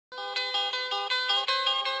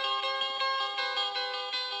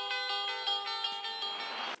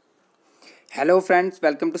Hello friends,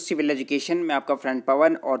 welcome to civil education. मैं आपका friend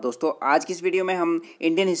पवन। और दोस्तों, आज की इस वीडियो में हम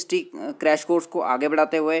इंडियन हिस्ट्री क्रैश कोर्स को आगे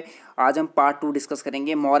बढ़ाते हुए आज हम पार्ट 2 डिस्कस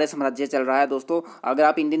करेंगे। मौर्य साम्राज्य चल रहा है दोस्तों। अगर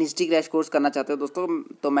आप इंडियन हिस्ट्री क्रैश कोर्स करना चाहते हो दोस्तों,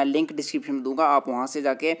 तो मैं लिंक डिस्क्रिप्शन में दूंगा, आप वहां से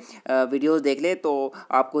जाके वीडियोस देख ले तो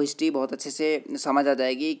आपको हिस्ट्री बहुत अच्छे से समझ आ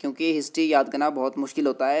जाएगी। क्योंकि हिस्ट्री याद करना बहुत मुश्किल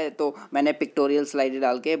होता है, तो मैंने पिक्टोरियल स्लाइड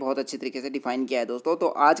डाल के बहुत अच्छे तरीके से डिफाइन किया है दोस्तों। तो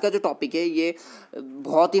आज का जो टॉपिक है ये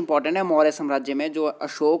बहुत इंपॉर्टेंट है। मौर्य साम्राज्य में जो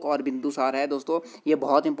अशोक और बिंदुसार है दोस्तों, ये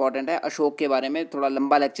बहुत इंपॉर्टेंट है। अशोक के बारे में थोड़ा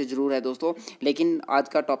लंबा लेक्चर जरूर है दोस्तों, लेकिन आज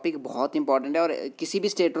का टॉपिक बहुत इंपॉर्टेंट है और किसी भी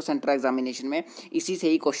स्टेट और सेंट्रल एग्जामिनेशन में इसी से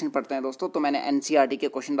ही क्वेश्चन पढ़ते हैं दोस्तों। तो मैंने एनसीईआरटी के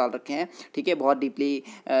क्वेश्चन डाल रखे हैं, ठीक है, बहुत डीपली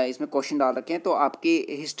इसमें क्वेश्चन डाल रखे हैं, तो आपकी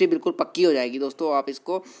हिस्ट्री बिल्कुल पक्की हो जाएगी दोस्तों। आप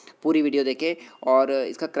इसको पूरी वीडियो देखें और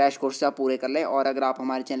इसका क्रैश कोर्स आप पूरे कर लें। और अगर आप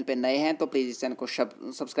हमारे चैनल पर नए हैं तो प्लीज़ इस चैनल को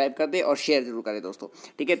सब्सक्राइब कर दें और शेयर जरूर करें दोस्तों,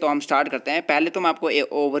 ठीक है। तो हम स्टार्ट करते हैं। पहले तो मैं आपको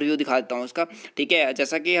ओवरव्यू दिखा देता हूँ इसका, ठीक है।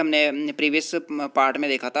 जैसा कि हमने प्रीवियस पार्ट में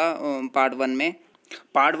देखा था,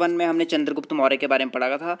 पार्ट वन में हमने चंद्रगुप्त मौर्य के बारे में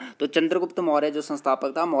पढ़ा था। तो चंद्रगुप्त मौर्य जो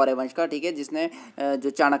संस्थापक था मौर्य वंश का, ठीक है, जिसने जो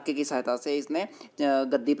चाणक्य की सहायता से इसने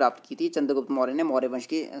गद्दी प्राप्त की थी। चंद्रगुप्त मौर्य ने मौर्य वंश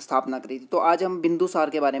की स्थापना करी थी। तो आज हम बिंदुसार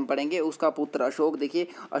के बारे में पढ़ेंगे। उसका पुत्र अशोक, देखिए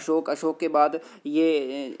अशोक के बाद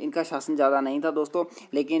ये इनका शासन ज़्यादा नहीं था दोस्तों,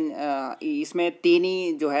 लेकिन इसमें तीन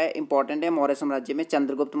ही जो है इंपॉर्टेंट है मौर्य साम्राज्य में: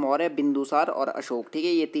 चंद्रगुप्त मौर्य, बिंदुसार और अशोक, ठीक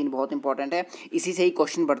है। ये तीन बहुत इंपॉर्टेंट है, इसी से ही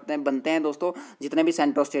क्वेश्चन बनते हैं दोस्तों, जितने भी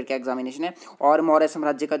सेंट्रल स्टेट का एग्जामिनेशन है। और मौर्य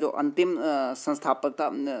साम्राज्य का जो अंतिम संस्थापक था,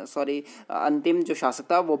 अंतिम जो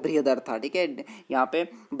शासक था वो बृहदर था, ठीक है। यहाँ पे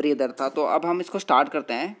बृहदर था। तो अब हम इसको स्टार्ट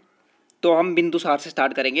करते हैं। तो हम बिंदुसार से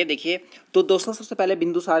स्टार्ट करेंगे। देखिए, तो दोस्तों सबसे पहले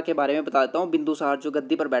बिंदुसार के बारे में बता देता हूँ। बिंदुसार जो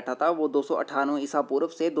गद्दी पर बैठा था वो 298 ईसा पूर्व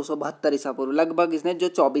से 272 ईसा पूर्व, लगभग इसने जो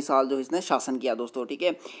 24 साल जो इसने शासन किया दोस्तों, ठीक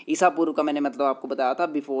है। ईसा पूर्व का मैंने मतलब आपको बताया था,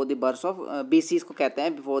 before the birth of BC इसको कहते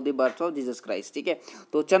हैं, before the birth of Jesus Christ, ठीक है।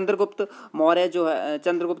 तो चंद्रगुप्त मौर्य जो है,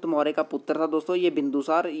 चंद्रगुप्त मौर्य का पुत्र था दोस्तों ये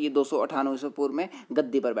बिंदुसार। ये 298 ईसा पूर्व में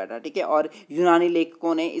गद्दी पर बैठा, ठीक है। और यूनानी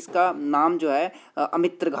लेखकों ने इसका नाम जो है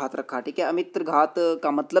अमित्रघात रखा, ठीक है। अमित्रघात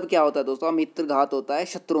का मतलब क्या होता है दोस्तों? अमित्रघात होता है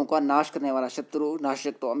शत्रुओं का नाश करने वाला, शत्रु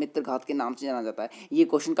नाशक, तो अमित्रघात के नाम से जाना जाता है। ये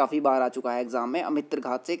क्वेश्चन काफी बार आ चुका है एग्जाम में।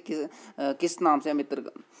 अमित्रघात से किस नाम से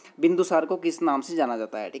बिंदुसार को किस नाम से जाना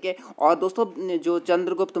जाता है, ठीक है। और दोस्तों जो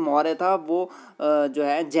चंद्रगुप्त मौर्य था वो जो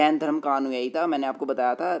है जैन धर्म का अनुयायी था। मैंने आपको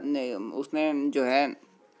बताया था, उसने जो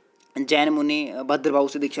है जैन मुनि भद्रभाव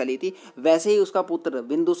से दीक्षा ली थी। वैसे ही उसका पुत्र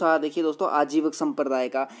बिंदुसार, देखिए दोस्तों, आजीवक संप्रदाय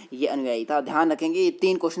का ये अनुयायी था। ध्यान रखेंगे, ये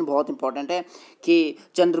तीन क्वेश्चन बहुत इंपॉर्टेंट है कि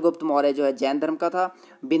चंद्रगुप्त मौर्य जो है जैन धर्म का था,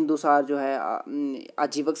 बिंदुसार जो है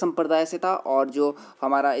आजीवक संप्रदाय से था, और जो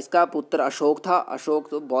हमारा इसका पुत्र अशोक था, अशोक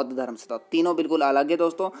तो बौद्ध धर्म से था। तीनों बिल्कुल अलग है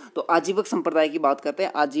दोस्तों। तो आजीवक संप्रदाय की बात करते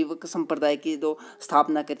हैं। आजीवक संप्रदाय की जो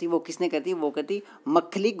स्थापना की थी वो किसने की थी? वो की थी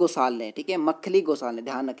मखली गोसाल ने, ठीक है, मखली गोसाल ने,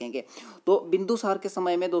 ध्यान रखेंगे। तो बिंदुसार के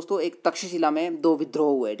समय में दोस्तों एक तक्षशिला में 2 विद्रोह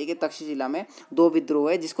हुए, ठीक है। तक्षशिला में 2 विद्रोह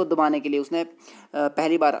हुए, जिसको दबाने के लिए उसने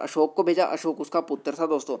पहली बार अशोक को भेजा, अशोक उसका पुत्र था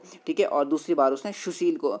दोस्तों, ठीक है। और दूसरी बार उसने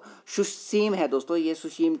सुसीम है दोस्तों, ये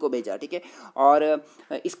सुसीम को भेजा, ठीक है। और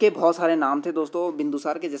इसके बहुत सारे नाम थे दोस्तों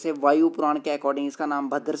बिंदुसार के, जैसे वायु पुराण के अकॉर्डिंग इसका नाम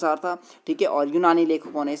भद्रसार था, ठीक है। और यूनानी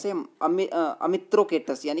लेखकों ने इसे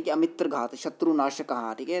अमित्रोकेटस यानी कि अमित्रघात, शत्रुनाशक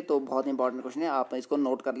कहा, ठीक है। तो बहुत इंपॉर्टेंट क्वेश्चन है, आप इसको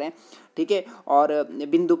नोट कर लें, ठीक है। और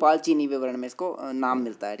बिंदुपाल चीनी विवरण में इसको नाम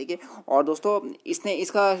मिलता है, ठीक है। और दोस्तों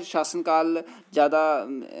इसका शासनकाल ज़्यादा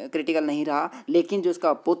क्रिटिकल नहीं रहा, लेकिन जो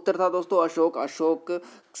इसका पुत्र था दोस्तों अशोक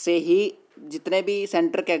से ही जितने भी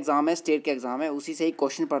सेंटर के एग्जाम है, स्टेट के एग्जाम है, उसी से ही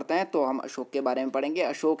क्वेश्चन पढ़ते हैं। तो हम अशोक के बारे में पढ़ेंगे।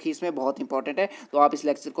 अशोक ही इसमें बहुत इंपॉर्टेंट है, तो आप इस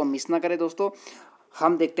लेक्चर को मिस ना करें दोस्तों।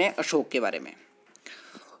 हम देखते हैं अशोक के बारे में।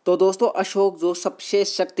 तो दोस्तों अशोक जो सबसे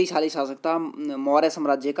शक्तिशाली शासक था मौर्य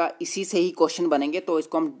साम्राज्य का, इसी से ही क्वेश्चन बनेंगे, तो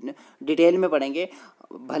इसको हम डिटेल में पढ़ेंगे।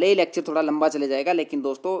 भले ही लेक्चर थोड़ा लंबा चले जाएगा, लेकिन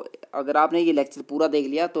दोस्तों अगर आपने ये लेक्चर पूरा देख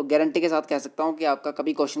लिया तो गारंटी के साथ कह सकता हूँ कि आपका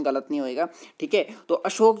कभी क्वेश्चन गलत नहीं होएगा, ठीक है। तो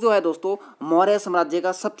अशोक जो है दोस्तों मौर्य साम्राज्य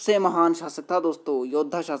का सबसे महान शासक था दोस्तों,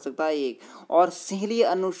 योद्धा शासक था एक। और सिंहली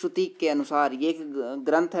अनुश्रुति के अनुसार, ये एक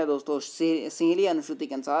ग्रंथ है दोस्तों, सिंहली अनुश्रुति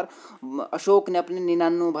के अनुसार अशोक ने अपने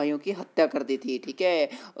 99 भाइयों की हत्या कर दी थी, ठीक है।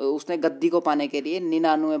 उसने गद्दी को पाने के लिए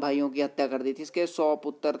 99 भाइयों की हत्या कर दी थी। इसके 100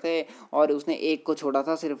 पुत्र थे और उसने एक को छोड़ा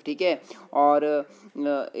था सिर्फ, ठीक है। और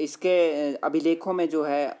इसके अभिलेखों में जो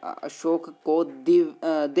है अशोक को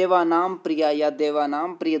देवानाम प्रिया या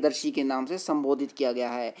देवानाम प्रियदर्शी के नाम से संबोधित किया गया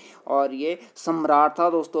है। और ये सम्राट था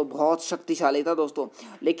दोस्तों, बहुत शक्तिशाली था दोस्तों,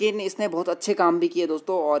 लेकिन इसने बहुत अच्छे काम भी किए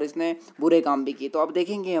दोस्तों और इसने बुरे काम भी किए। तो अब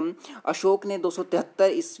देखेंगे हम, अशोक ने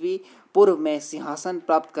 273 ईस्वी पूर्व में सिंहासन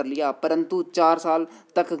प्राप्त कर लिया, परंतु 4 साल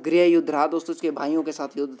तक गृह युद्ध रहा दोस्तों, उसके भाइयों के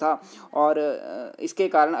साथ युद्ध था और इसके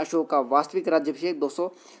कारण अशोक का वास्तविक राज्याभिषेक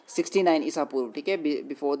 269 ईसा पूर्व, ठीक है,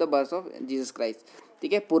 before the birth of Jesus Christ,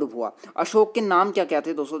 ठीक है, पूर्व हुआ। अशोक के नाम क्या क्या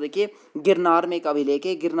थे दोस्तों, देखिए गिरनार में एक अभिलेख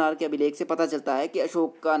है, गिरनार के अभिलेख से पता चलता है कि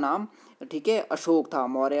अशोक का नाम, ठीक है, अशोक था।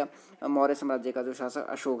 मौर्य साम्राज्य का जो शासक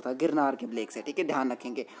अशोक था, गिरनार के अभिलेख से, ठीक है, ध्यान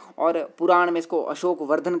रखेंगे। और पुराण में इसको अशोक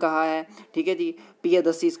वर्धन कहा है, ठीक है जी।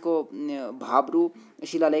 पियदसी इसको भाबरू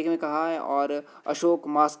शिलालेख में कहा है और अशोक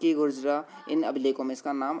मास्की गुर्जरा इन अभिलेखों में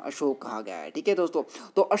इसका नाम अशोक कहा गया है, ठीक है दोस्तों।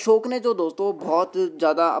 तो अशोक ने जो दोस्तों बहुत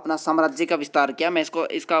ज़्यादा अपना साम्राज्य का विस्तार किया, मैं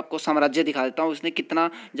इसका आपको साम्राज्य दिखा देता हूँ, इसने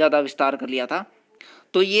कितना ज़्यादा विस्तार कर लिया था।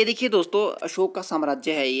 तो ये देखिए दोस्तों अशोक का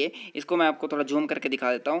साम्राज्य है ये, इसको मैं आपको थोड़ा जूम करके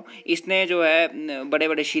दिखा देता हूँ। इसने जो है बड़े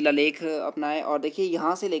बड़े शिलालेख अपनाए और देखिए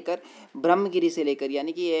यहाँ से लेकर ब्रह्मगिरी से लेकर,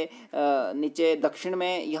 यानी कि ये नीचे दक्षिण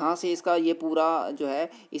में, यहाँ से इसका ये पूरा जो है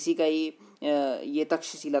इसी का ही ये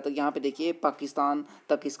तक्षशिला तक, यहाँ पे देखिए पाकिस्तान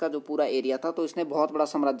तक इसका जो पूरा एरिया था, तो इसने बहुत बड़ा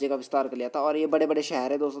साम्राज्य का विस्तार कर लिया था। और ये बड़े बड़े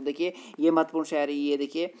शहर है दोस्तों, देखिए ये महत्वपूर्ण शहर है, ये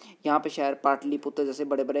देखिए यहाँ पे शहर पाटलिपुत्र जैसे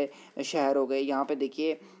बड़े बड़े शहर हो गए। यहाँ पे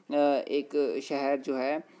देखिए एक शहर जो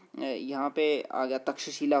है यहाँ पे आ गया,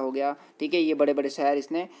 तक्षशिला हो गया, ठीक है। ये बड़े बड़े शहर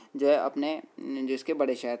इसने जो है अपने जो इसके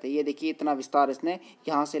बड़े शहर थे, ये देखिए इतना विस्तार इसने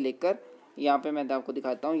यहाँ से लेकर, यहाँ पे मैं आपको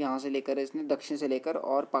दिखाता हूँ, यहाँ से लेकर इसने दक्षिण से लेकर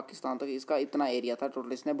और पाकिस्तान तक इसका इतना एरिया था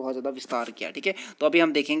टोटल, इसने बहुत ज़्यादा विस्तार किया, ठीक है। तो अभी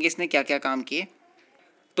हम देखेंगे इसने क्या क्या काम किए।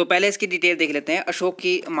 तो पहले इसकी डिटेल देख लेते हैं। अशोक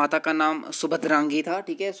की माता का नाम सुभद्रांगी था,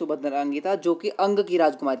 ठीक है, सुभद्रांगी था, जो कि अंग की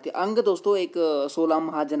राजकुमारी थी। अंग दोस्तों एक 16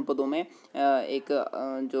 महाजनपदों में एक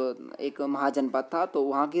महाजनपद था, तो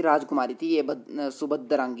वहाँ की राजकुमारी थी ये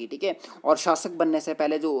सुभद्रांगी, ठीक है। और शासक बनने से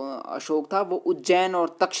पहले जो अशोक था वो उज्जैन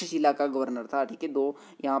और तक्षशिला का गवर्नर था, ठीक है, दो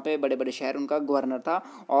यहाँ पे बड़े बड़े शहर उनका गवर्नर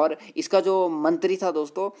था। और इसका जो मंत्री था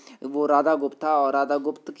दोस्तों वो राधा गुप्त था, और राधा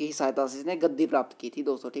गुप्त की सहायता से इसने गद्दी प्राप्त की थी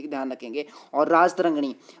दोस्तों, ठीक, ध्यान रखेंगे। और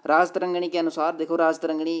राजतरंगिणी के अनुसार देखो,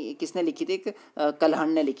 राजतरंगिणी किसने लिखी थी, कल्हण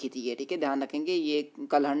ने लिखी थी ये, ठीक है, ध्यान रखेंगे, ये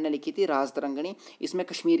कल्हण ने लिखी थी राजतरंगिणी। इसमें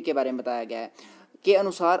कश्मीर के बारे में बताया गया है के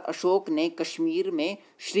अनुसार अशोक ने कश्मीर में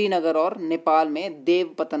श्रीनगर और नेपाल में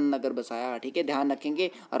देवपतन नगर बसाया, ठीक है, ध्यान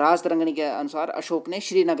रखेंगे। राजतरंगिणी के अनुसार अशोक ने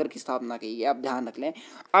श्रीनगर की स्थापना की है, आप ध्यान रख लें।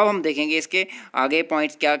 अब हम देखेंगे इसके आगे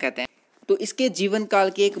पॉइंट्स क्या कहते हैं। तो इसके जीवन काल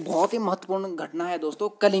की एक बहुत ही महत्वपूर्ण घटना है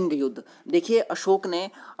दोस्तों, कलिंग युद्ध। देखिए अशोक ने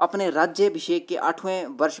अपने राज्याभिषेक के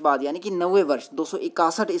 8वें वर्ष बाद, यानी कि 90वें वर्ष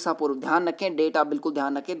 261 ईसा पूर्व, ध्यान रखें डेट, आप बिल्कुल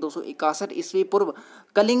ध्यान रखें, 261 ईस्वी पूर्व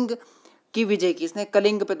कलिंग की विजय की। इसने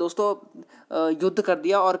कलिंग पे दोस्तों युद्ध कर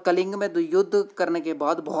दिया, और कलिंग में युद्ध करने के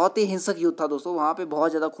बाद बहुत ही हिंसक युद्ध था दोस्तों, वहाँ पे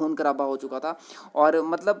बहुत ज़्यादा खून खराबा हो चुका था, और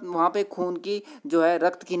मतलब वहाँ पे खून की जो है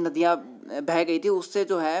रक्त की नदियाँ बह गई थी। उससे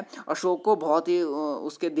जो है अशोक को बहुत ही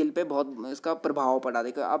उसके दिल पे बहुत इसका प्रभाव पड़ा।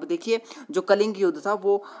 देखो अब देखिए जो कलिंग युद्ध था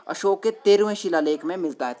वो अशोक के 13वें शिलालेख में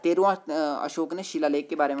मिलता है। 13वां अशोक ने शिलालेख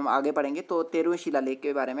के बारे में हम आगे पढ़ेंगे, तो 13वें शिलालेख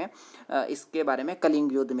के बारे में इसके बारे में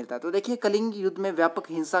कलिंग युद्ध मिलता है। तो देखिए कलिंग युद्ध में व्यापक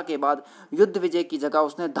हिंसा के बाद युद्ध विजय की जगह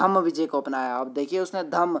उसने धम्म विजय को अपनाया। अब देखिए उसने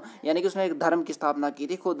धम्म, यानी कि उसने एक धर्म की स्थापना की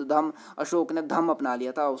थी, खुद धम्म, अशोक ने धम्म अपना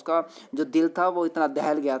लिया था। उसका जो दिल था वो इतना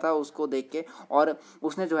दहल गया था उसको देख के, और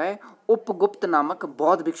उसने जो है उपगुप्त नामक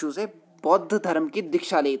बौद्ध भिक्षु से बौद्ध धर्म की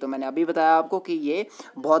दीक्षा ली। तो मैंने अभी बताया आपको कि ये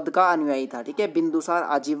बौद्ध का अनुयायी था, ठीक है। बिंदुसार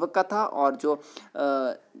आजीवक का था, और जो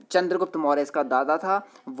चंद्रगुप्त मौर्य इसका दादा था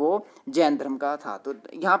वो जैन धर्म का था। तो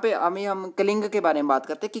यहाँ पे हम कलिंग के बारे में बात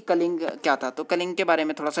करते हैं कि कलिंग क्या था। तो कलिंग के बारे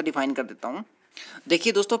में थोड़ा सा डिफाइन कर देता हूँ।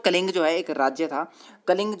 देखिए दोस्तों कलिंग जो है एक राज्य था।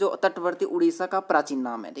 कलिंग जो तटवर्ती उड़ीसा का प्राचीन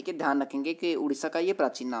नाम है, ठीक है, ध्यान रखेंगे कि उड़ीसा का ये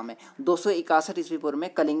प्राचीन नाम है। 261 ईस्वी पूर्व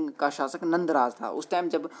में कलिंग का शासक नंदराज था। उस टाइम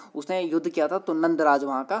जब उसने युद्ध किया था तो नंदराज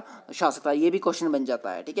वहाँ का शासक था, ये भी क्वेश्चन बन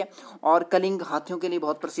जाता है, ठीक है। और कलिंग हाथियों के लिए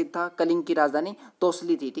बहुत प्रसिद्ध था। कलिंग की राजधानी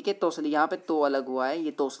तोसली थी, ठीक है, तोसली, यहाँ पे तो अलग हुआ है,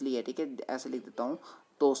 ये तोसली है, ठीक है, ऐसे लिख देता हूँ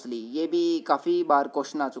तोसली, ये भी काफ़ी बार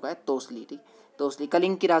क्वेश्चन आ चुका है, तोसली, ठीक, तोसली,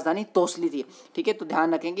 कलिंग की राजधानी तोसली थी, ठीक है। तो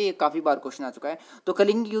ध्यान रखेंगे ये काफ़ी बार क्वेश्चन आ चुका है। तो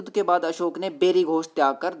कलिंग युद्ध के बाद अशोक ने बेरी घोष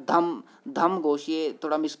त्याग कर धम घोष, ये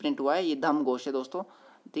थोड़ा मिसप्रिंट हुआ है, ये धम घोष है दोस्तों,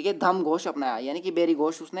 ठीक है, धम घोष अपनाया, यानी कि बेरी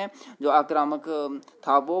घोष उसने जो आक्रामक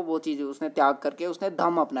था वो चीज़ उसने त्याग करके उसने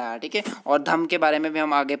धम अपनाया, ठीक है। और धम के बारे में भी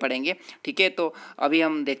हम आगे पढ़ेंगे, ठीक है। तो अभी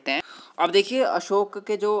हम देखते हैं। अब देखिए अशोक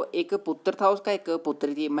के जो एक पुत्र था उसका एक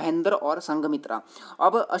पुत्री थी महेंद्र और संघमित्रा।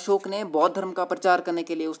 अब अशोक ने बौद्ध धर्म का प्रचार करने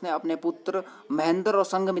के लिए उसने अपने पुत्र महेंद्र और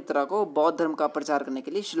संघमित्रा को बौद्ध धर्म का प्रचार करने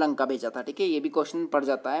के लिए श्रीलंका भेजा था, ठीक है, ये भी क्वेश्चन पड़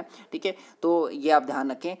जाता है, ठीक है। तो ये आप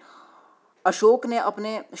ध्यान रखें। अशोक ने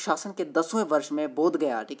अपने शासन के 10वें वर्ष में बोध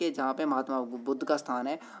गया, ठीक है, जहाँ पे महात्मा बुद्ध का स्थान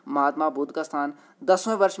है, महात्मा बुद्ध का स्थान,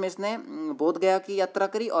 10वें वर्ष में इसने बोध गया की यात्रा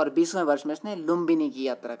करी और 20वें वर्ष में इसने लुम्बिनी की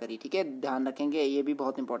यात्रा करी, ठीक है, ध्यान रखेंगे, ये भी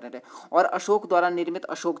बहुत इंपॉर्टेंट है। और अशोक द्वारा निर्मित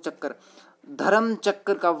अशोक चक्र धर्म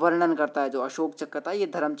चक्र का वर्णन करता है। जो अशोक चक्र था ये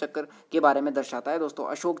धर्म चक्र के बारे में दर्शाता है दोस्तों।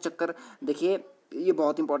 अशोक चक्र देखिए ये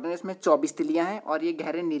बहुत इंपॉर्टेंट है, इसमें 24 तिलियाँ हैं और ये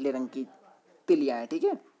गहरे नीले रंग की तिलियाँ हैं, ठीक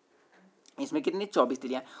है, इसमें कितनी 24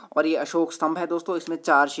 तिलियाँ। और ये अशोक स्तंभ है दोस्तों, इसमें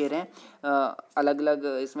 4 शेर हैं अलग अलग,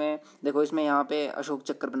 इसमें देखो इसमें यहाँ पे अशोक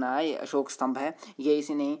चक्र बनाया है, ये अशोक स्तंभ है, ये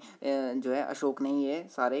इसी ने जो है अशोक ने ही ये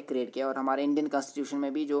सारे क्रिएट किया। और हमारे इंडियन कॉन्स्टिट्यूशन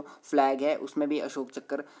में भी जो फ्लैग है उसमें भी अशोक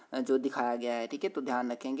चक्र जो दिखाया गया है, ठीक है, तो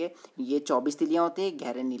ध्यान रखेंगे ये 24 तिलियाँ होती है,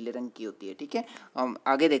 गहरे नीले रंग की होती है, ठीक है। हम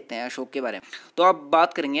आगे देखते हैं अशोक के बारे में। तो अब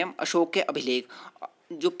बात करेंगे हम अशोक के अभिलेख।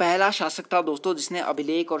 जो पहला शासक था दोस्तों जिसने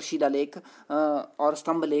अभिलेख और शिलालेख और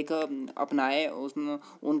स्तंभ लेख अपनाए,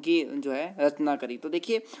 उनकी जो है रचना करी। तो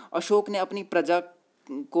देखिए अशोक ने अपनी प्रजा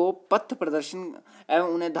को पथ प्रदर्शन एवं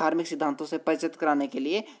उन्हें धार्मिक सिद्धांतों से परिचित कराने के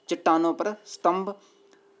लिए चट्टानों पर स्तंभ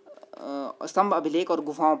अभिलेख और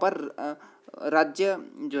गुफाओं पर राज्य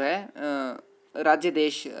जो है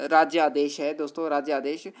राज्य आदेश है दोस्तों, राज्य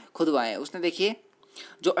आदेश खुदवाए उसने। देखिए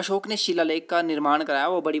जो अशोक ने शिलालेख का निर्माण कराया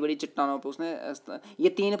वो बड़ी बड़ी चट्टानों पर उसने, ये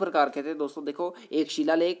 3 प्रकार के थे दोस्तों, देखो एक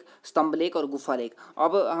शिलालेख, स्तंभ लेख और गुफा लेख।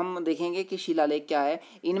 अब हम देखेंगे कि शिलालेख क्या है।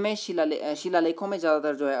 इनमें शिलालेखों में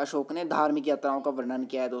ज़्यादातर जो है अशोक ने धार्मिक यात्राओं का वर्णन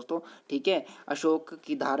किया है दोस्तों, ठीक है, अशोक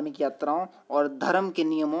की धार्मिक यात्राओं और धर्म के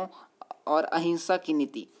नियमों और अहिंसा की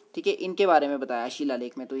नीति, ठीक है, इनके बारे में बताया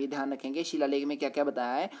शिलालेख में। तो ये ध्यान रखेंगे शिलालेख में क्या क्या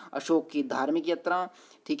बताया है, अशोक की धार्मिक यात्रा,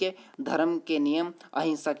 ठीक है, धर्म के नियम,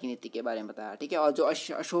 अहिंसा की नीति के बारे में बताया, ठीक है। और जो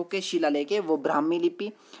अशोक के शिलालेख है वो ब्राह्मी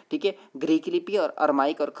लिपि, ठीक है, ग्रीक लिपि और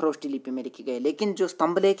अरमाइक और खरोष्टी लिपि में लिखी गई। लेकिन जो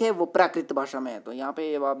स्तंभ लेख है वो प्राकृत भाषा में है, तो यहाँ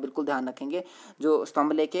पे आप बिल्कुल ध्यान रखेंगे जो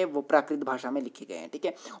स्तंभ लेख है वो प्राकृत भाषा में लिखे गए हैं, ठीक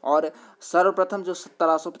है। और सर्वप्रथम जो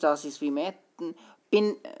 1750 ईस्वी में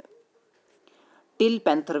टिल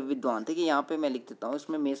पैंथर विद्वान, ठीक है, यहाँ पे मैं लिख देता हूँ,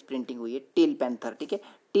 इसमें मेस प्रिंटिंग हुई है, टिल पैंथर, ठीक है,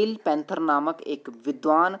 टिल पैंथर नामक एक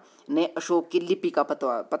विद्वान ने अशोक की लिपि का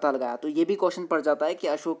पता लगाया। तो ये भी क्वेश्चन पड़ जाता है कि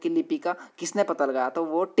अशोक की लिपि का किसने पता लगाया, तो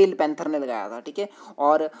वो टिल पैंथर ने लगाया था, ठीक है।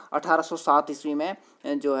 और 1807 ईस्वी में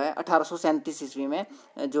जो है 1837 ईस्वी में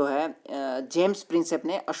जो है जेम्स प्रिंसेप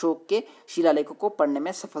ने अशोक के शिलालेखों को पढ़ने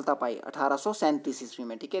में सफलता पाई 1837 ईस्वी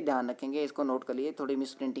में, ठीक है, ध्यान रखेंगे, इसको नोट कर लिए, थोड़ी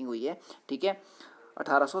मिस प्रिंटिंग हुई है, ठीक है।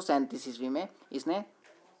 1837 ईस्वी में इसने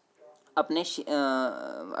अपने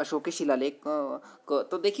अशोक के शिलालेख को,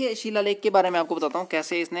 तो देखिए शिलालेख के बारे में आपको बताता हूँ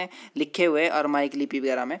कैसे इसने लिखे हुए अरमाइक लिपि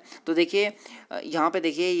वगैरह में। तो देखिए यहाँ पे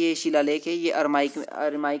देखिए ये शिलालेख है, ये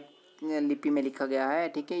अरमाइक लिपि में लिखा गया है,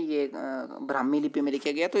 ठीक है, ये ब्राह्मी लिपि में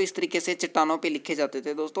लिखा गया। तो इस तरीके से चट्टानों पे लिखे जाते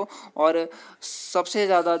थे दोस्तों। और सबसे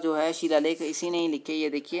ज़्यादा जो है शिलालेख इसी ने ही लिखे, ये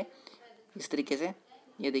देखिए इस तरीके से,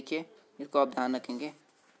 ये देखिए, इसको आप ध्यान रखेंगे,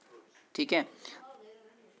 ठीक है।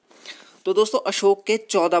 तो दोस्तों अशोक के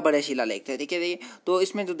 14 बड़े शिलालेख थे, ठीक है, देखिए तो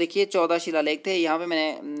इसमें जो देखिए 14 शिलालेख थे, यहाँ पे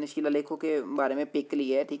मैंने शिलालेखों के बारे में पिक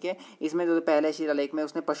लिया है, ठीक है। इसमें जो पहले शिलालेख में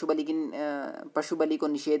उसने पशु बलि को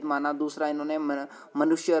निषेध माना, दूसरा इन्होंने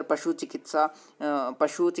मनुष्य और पशु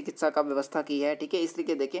चिकित्सा का व्यवस्था की है, ठीक है, इस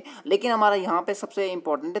तरीके देखिए। लेकिन हमारा यहाँ पे सबसे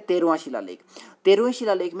इंपॉर्टेंट है 13वां शिलालेख। 13वें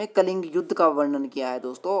शिलालेख में कलिंग युद्ध का वर्णन किया है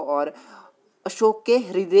दोस्तों, और अशोक के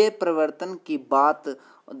हृदय परिवर्तन की बात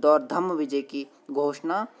और धम्म विजय की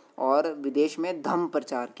घोषणा और विदेश में धम्म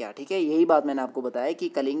प्रचार किया, ठीक है, यही बात मैंने आपको बताया कि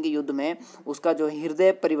कलिंग युद्ध में उसका जो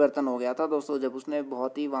हृदय परिवर्तन हो गया था दोस्तों, जब उसने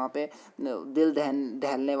बहुत ही वहाँ पे दिल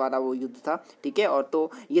दहलने वाला वो युद्ध था, ठीक है। और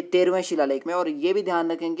तो ये 13वें शिलालेख में, और ये भी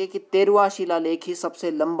ध्यान रखेंगे कि 13वां शिलालेख ही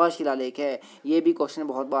सबसे लंबा शिलालेख है, ये भी क्वेश्चन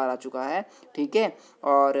बहुत बार आ चुका है, ठीक है।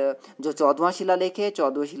 और जो 14वां शिलालेख है,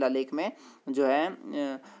 14वें शिलालेख में जो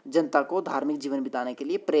है जनता को धार्मिक जीवन बिताने के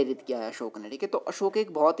लिए प्रेरित किया है अशोक ने, ठीक है। तो अशोक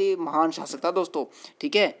एक बहुत ही महान शासक था दोस्तों,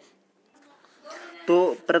 ठीक है। तो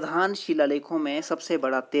प्रधान शिलालेखों में सबसे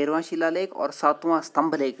बड़ा 13वां शिलालेख और 7वां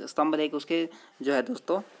स्तंभ लेख उसके जो है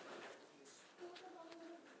दोस्तों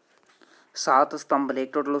 7 स्तंभ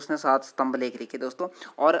लेख, टोटल उसने 7 स्तंभ लेख लिखे दोस्तों।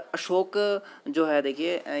 और अशोक जो है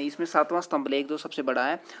देखिए इसमें 7वां स्तंभ लेख जो सबसे बड़ा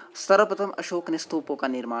है, सर्वप्रथम अशोक ने स्तूपों का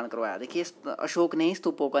निर्माण करवाया। देखिए अशोक ने ही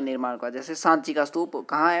स्तूपों का निर्माण करवाया, जैसे सांची का स्तूप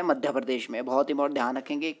कहाँ है, मध्य प्रदेश में, बहुत ही बहुत ध्यान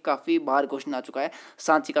रखेंगे, काफ़ी बार क्वेश्चन आ चुका है।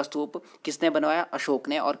 सांची का स्तूप किसने बनवाया, अशोक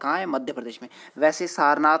ने, और कहाँ है, मध्य प्रदेश में। वैसे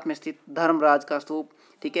सारनाथ में स्थित धर्मराज का स्तूप,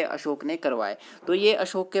 ठीक है, अशोक ने करवाए। तो ये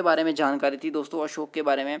अशोक के बारे में जानकारी थी दोस्तों। अशोक के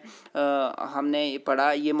बारे में हमने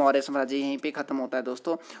पढ़ा, ये मौर्य साम्राज्य यहीं पे ख़त्म होता है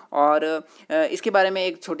दोस्तों। और इसके बारे में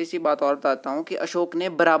एक छोटी सी बात और बताता हूँ कि अशोक ने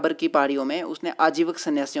बराबर की पहाड़ियों में उसने आजीविक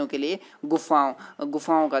सन्यासियों के लिए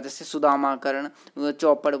गुफाओं का, जैसे सुदामा, कर्ण,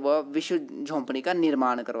 चौपड़ व विश्व झोंपड़ी का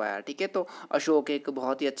निर्माण करवाया। ठीक है, तो अशोक एक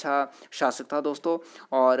बहुत ही अच्छा शासक था दोस्तों,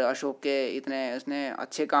 और अशोक के इतने उसने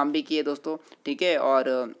अच्छे काम भी किए दोस्तों। ठीक है,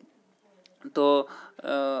 और तो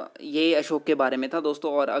ये अशोक के बारे में था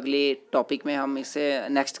दोस्तों, और अगले टॉपिक में हम इससे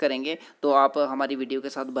नेक्स्ट करेंगे। तो आप हमारी वीडियो के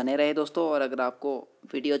साथ बने रहे दोस्तों, और अगर आपको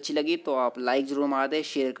वीडियो अच्छी लगी तो आप लाइक ज़रूर मार दें,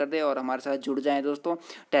 शेयर कर दें और हमारे साथ जुड़ जाएं दोस्तों।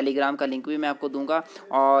 टेलीग्राम का लिंक भी मैं आपको दूंगा,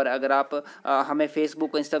 और अगर आप हमें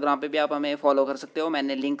फेसबुक, इंस्टाग्राम पे भी आप हमें फॉलो कर सकते हो।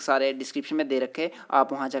 मैंने लिंक सारे डिस्क्रिप्शन में दे रखे,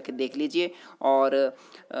 आप वहाँ जाके देख लीजिए। और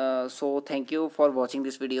so thank you for watching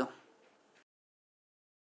this video.